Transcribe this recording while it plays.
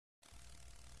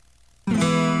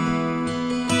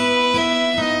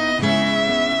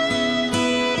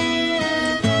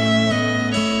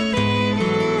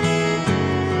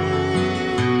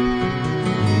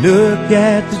Look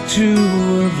at the two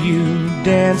of you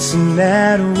dancing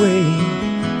that way,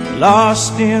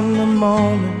 lost in the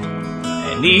moment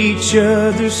and each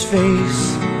other's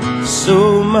face.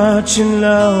 So much in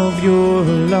love, you're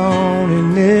alone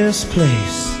in this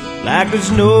place, like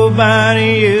there's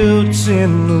nobody else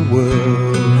in the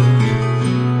world.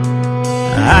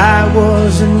 I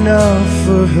was enough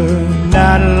for her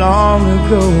not long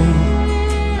ago.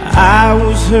 I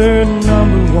was her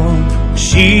number one,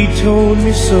 she told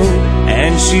me so,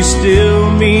 and she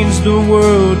still means the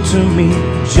world to me,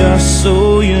 just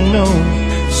so you know.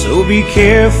 So be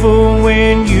careful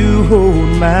when you hold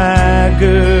my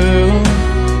girl.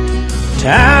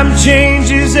 Time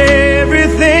changes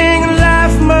everything,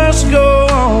 life must go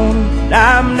on.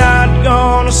 I'm not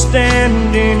gonna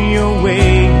stand in your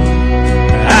way.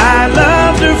 I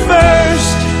loved her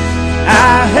first,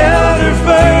 I held her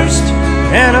first,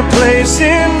 and a place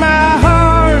in my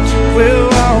heart will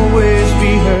always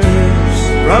be hers.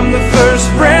 From the first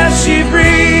breath she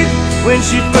breathed, when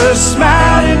she first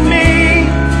smiled at me,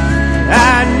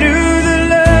 I knew the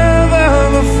love of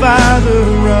a father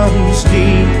runs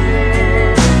deep.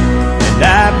 And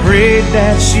I prayed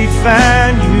that she'd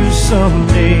find you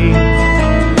someday,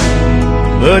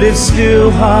 but it's still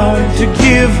hard to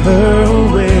give her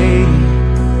away.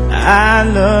 I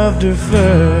loved her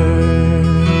first.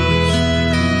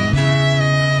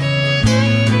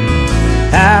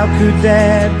 How could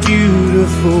that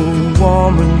beautiful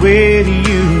woman wait to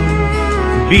you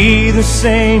be the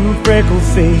same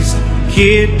freckle-faced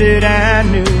kid that I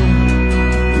knew,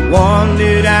 the one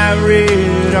that I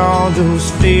read all those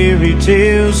fairy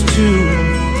tales to,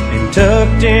 and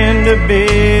tucked into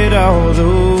bed all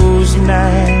those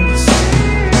nights?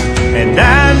 And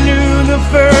I knew the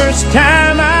first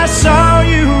time I saw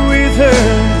you with her,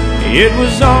 it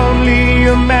was only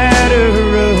a matter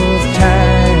of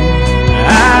time.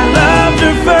 I loved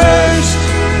her first,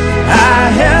 I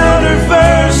held her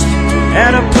first,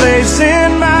 and a place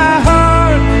in my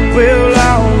heart will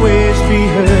always be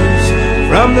hers.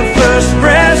 From the first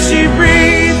breath she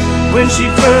breathed, when she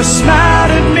first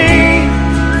smiled at me,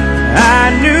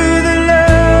 I knew the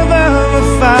love of a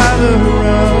father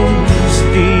runs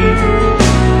deep.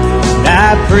 And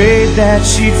I prayed that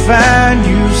she'd find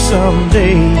you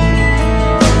someday,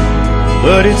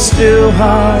 but it's still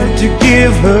hard to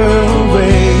give her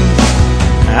away.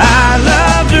 I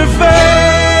loved her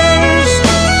first.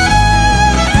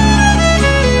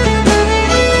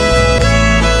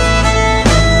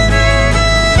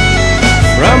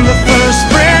 From the first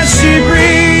breath she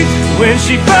breathed, when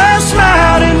she first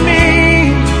smiled at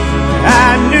me,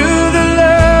 I knew the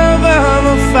love of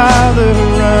a father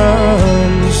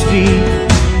runs deep.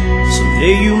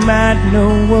 Someday you might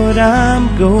know what I'm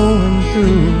going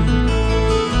through,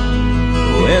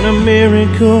 when a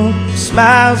miracle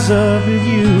smiles up at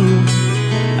you.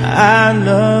 I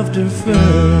loved her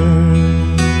first.